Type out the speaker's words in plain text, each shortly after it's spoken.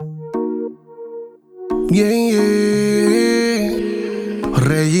Yeah, yeah.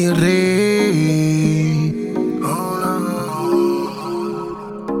 Regie.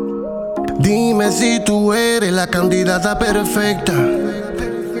 Dime si tú eres la candidata perfecta.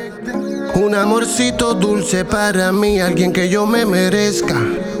 Un amorcito dulce para mí, alguien que yo me merezca.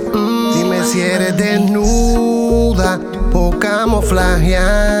 Dime si eres desnuda o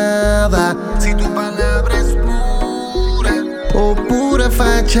camuflajeada. Si tu palabra es pura o pura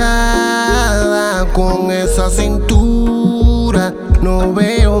fachada. Con esa cintura no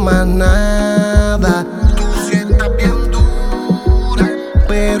veo más nada. Tú sí estás bien dura,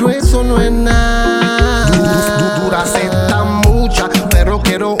 pero eso no es nada. Dura está mucha, pero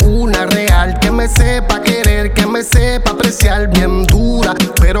quiero una real que me sepa querer, que me sepa apreciar. Bien dura,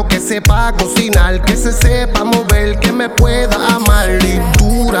 pero que sepa cocinar, que se sepa mover, que me pueda amar. Y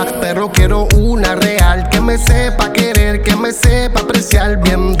dura, pero quiero una real que me sepa querer, que me sepa apreciar.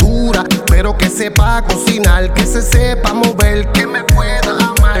 Bien dura, pero que sepa cocinar, que se sepa mover, que me pueda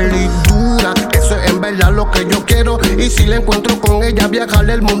amar. Y dura, eso es en verdad lo que yo quiero. Y si la encuentro con ella,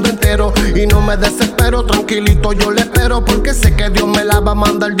 viajarle el mundo entero. Y no me desespero, tranquilito yo le espero, porque sé que Dios me la va a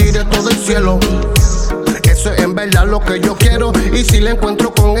mandar directo del cielo. Eso es en verdad lo que yo quiero. Y si la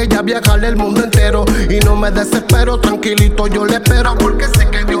encuentro con ella, viajarle el mundo entero. Y no me desespero, tranquilito yo le espero, porque sé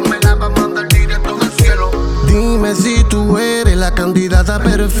que Dios me la va a mandar directo del cielo. Dime si tú eres la candidata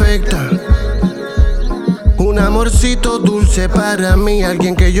perfecta. Un amorcito dulce para mí,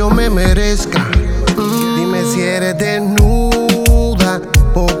 alguien que yo me merezca. Dime si eres desnuda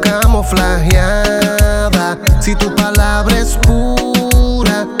o camuflajeada. Si tu palabra es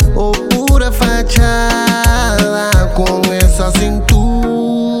pura o pura fachada. Con esa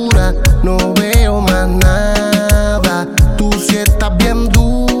cintura no veo más nada. Tú sí estás bien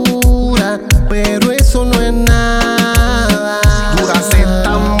dura, pero eso no es nada. Dura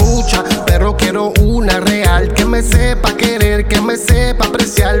está mucha, pero quiero una real que me sepa querer, que me sepa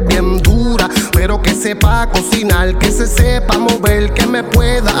apreciar. Bien dura, pero que sepa cocinar, que se sepa mover, que me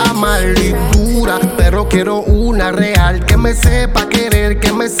pueda amar. Y dura, pero quiero una real que me sepa querer,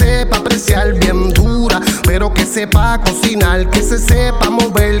 que me sepa apreciar. Bien dura, pero que sepa cocinar, que se sepa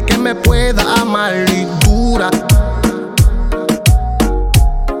mover, que me pueda amar. Y dura.